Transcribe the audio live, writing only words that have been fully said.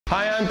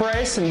Hi, I'm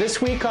Bryce, and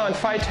this week on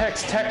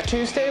FiTech's Tech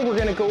Tuesday, we're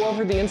going to go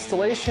over the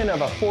installation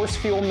of a Force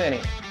Fuel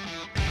Mini.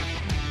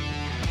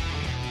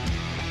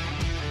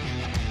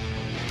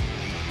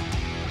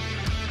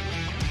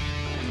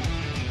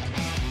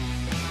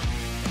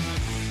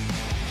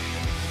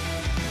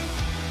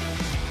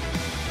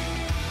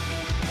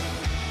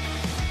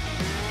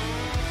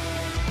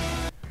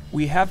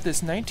 We have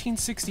this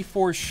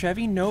 1964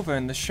 Chevy Nova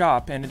in the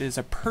shop, and it is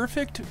a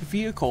perfect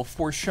vehicle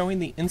for showing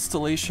the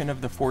installation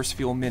of the Force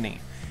Fuel Mini.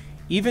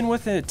 Even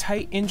with a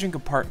tight engine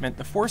compartment,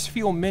 the Force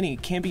Fuel Mini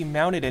can be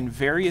mounted in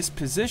various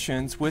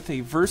positions with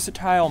a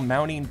versatile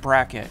mounting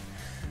bracket.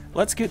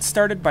 Let's get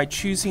started by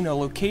choosing a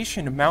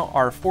location to mount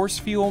our Force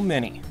Fuel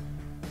Mini.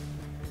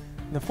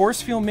 The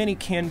Force Fuel Mini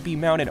can be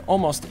mounted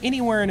almost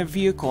anywhere in a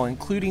vehicle,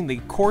 including the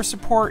core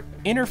support,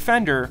 inner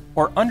fender,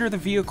 or under the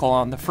vehicle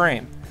on the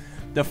frame.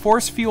 The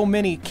Force Fuel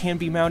Mini can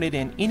be mounted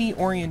in any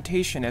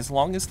orientation as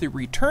long as the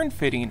return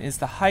fitting is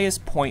the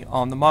highest point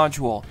on the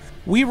module.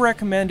 We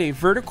recommend a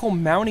vertical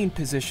mounting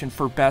position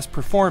for best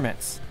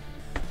performance.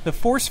 The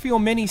Force Fuel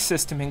Mini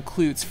system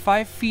includes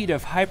 5 feet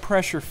of high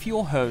pressure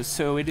fuel hose,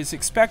 so it is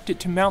expected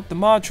to mount the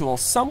module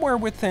somewhere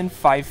within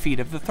 5 feet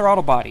of the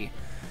throttle body.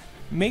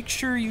 Make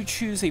sure you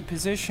choose a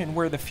position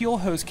where the fuel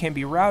hose can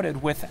be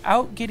routed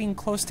without getting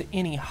close to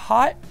any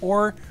hot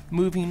or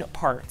moving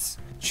parts.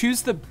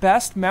 Choose the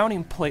best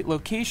mounting plate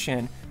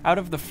location out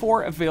of the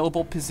 4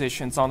 available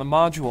positions on the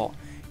module.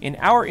 In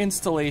our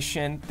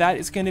installation, that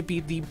is going to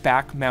be the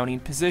back mounting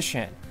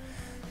position.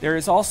 There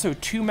is also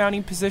 2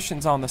 mounting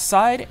positions on the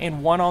side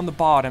and 1 on the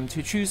bottom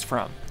to choose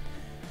from.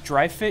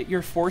 Dry fit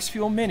your Force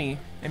Fuel Mini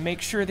and make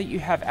sure that you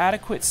have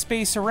adequate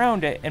space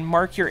around it, and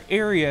mark your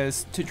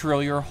areas to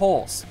drill your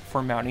holes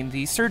for mounting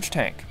the surge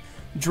tank.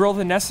 Drill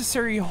the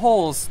necessary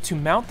holes to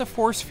mount the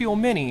Force Fuel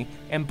Mini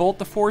and bolt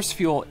the Force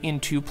Fuel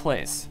into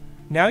place.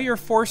 Now your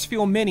Force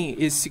Fuel Mini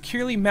is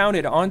securely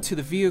mounted onto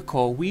the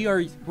vehicle, we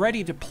are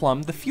ready to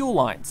plumb the fuel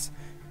lines.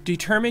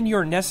 Determine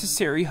your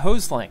necessary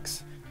hose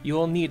lengths. You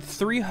will need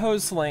 3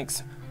 hose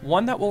lengths,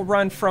 one that will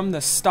run from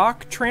the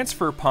stock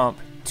transfer pump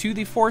to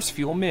the Force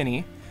Fuel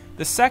Mini,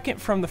 the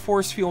second from the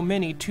Force Fuel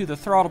Mini to the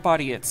throttle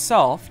body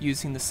itself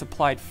using the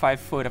supplied 5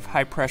 foot of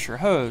high pressure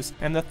hose,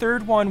 and the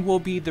third one will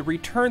be the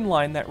return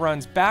line that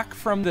runs back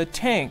from the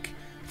tank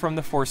from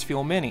the Force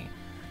Fuel Mini.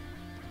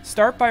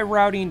 Start by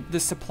routing the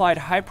supplied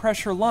high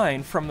pressure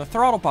line from the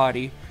throttle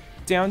body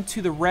down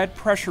to the red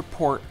pressure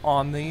port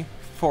on the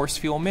Force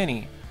Fuel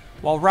Mini.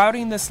 While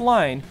routing this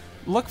line,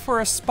 look for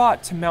a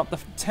spot to mount the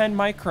 10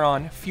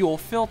 micron fuel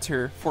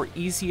filter for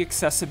easy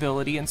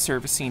accessibility and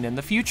servicing in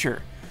the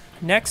future.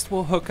 Next,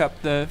 we'll hook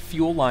up the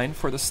fuel line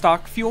for the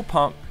stock fuel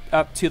pump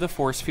up to the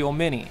Force Fuel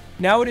Mini.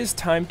 Now it is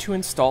time to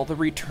install the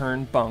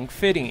return bung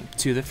fitting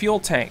to the fuel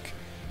tank.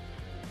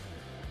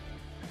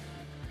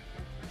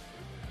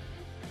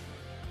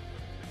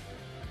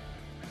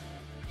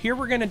 Here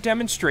we're going to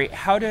demonstrate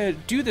how to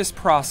do this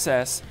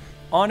process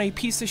on a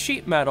piece of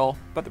sheet metal,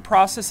 but the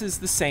process is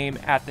the same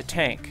at the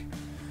tank.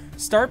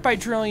 Start by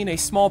drilling a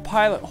small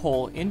pilot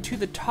hole into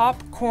the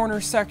top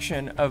corner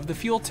section of the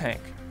fuel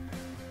tank.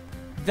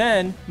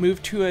 Then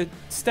move to a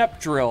step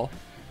drill,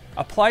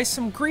 apply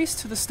some grease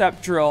to the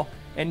step drill,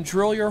 and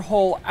drill your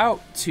hole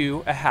out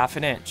to a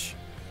 ½ inch.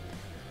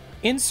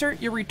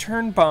 Insert your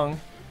return bung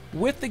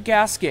with the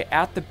gasket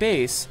at the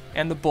base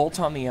and the bolt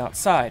on the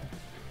outside.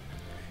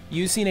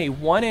 Using a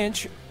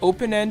 1-inch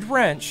open-end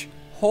wrench,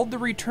 hold the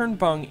return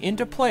bung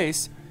into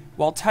place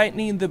while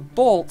tightening the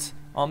bolt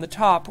on the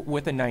top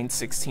with a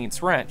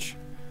 9/16 wrench.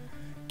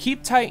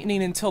 Keep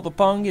tightening until the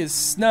bung is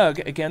snug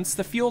against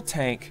the fuel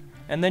tank,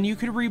 and then you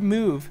can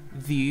remove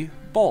the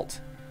bolt.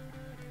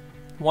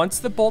 Once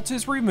the bolt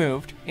is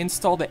removed,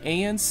 install the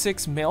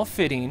AN6 male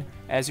fitting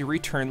as your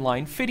return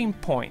line fitting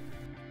point.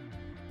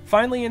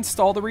 Finally,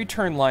 install the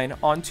return line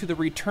onto the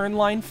return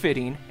line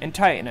fitting and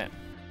tighten it.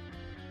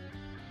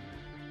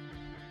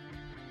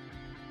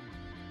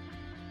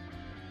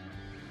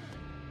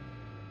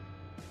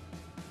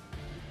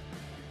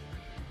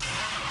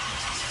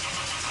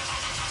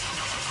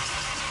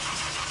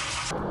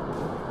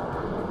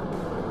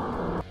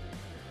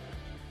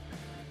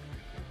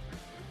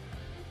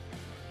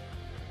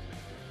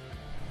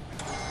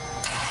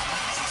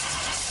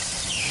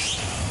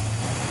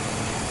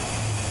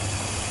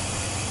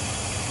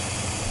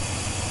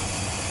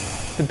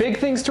 The big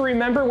things to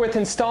remember with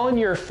installing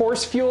your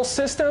Force Fuel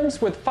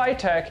systems with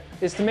FiTech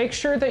is to make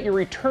sure that your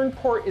return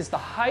port is the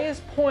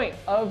highest point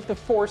of the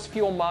Force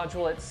Fuel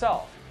module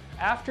itself.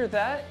 After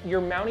that,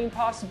 your mounting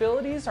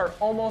possibilities are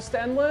almost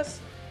endless,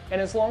 and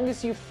as long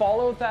as you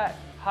follow that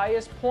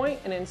highest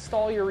point and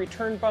install your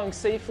return bung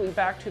safely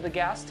back to the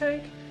gas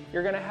tank,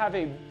 you're going to have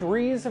a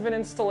breeze of an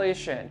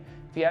installation.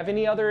 If you have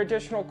any other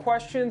additional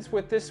questions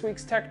with this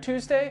week's Tech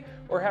Tuesday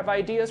or have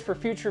ideas for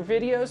future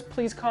videos,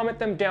 please comment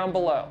them down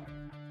below.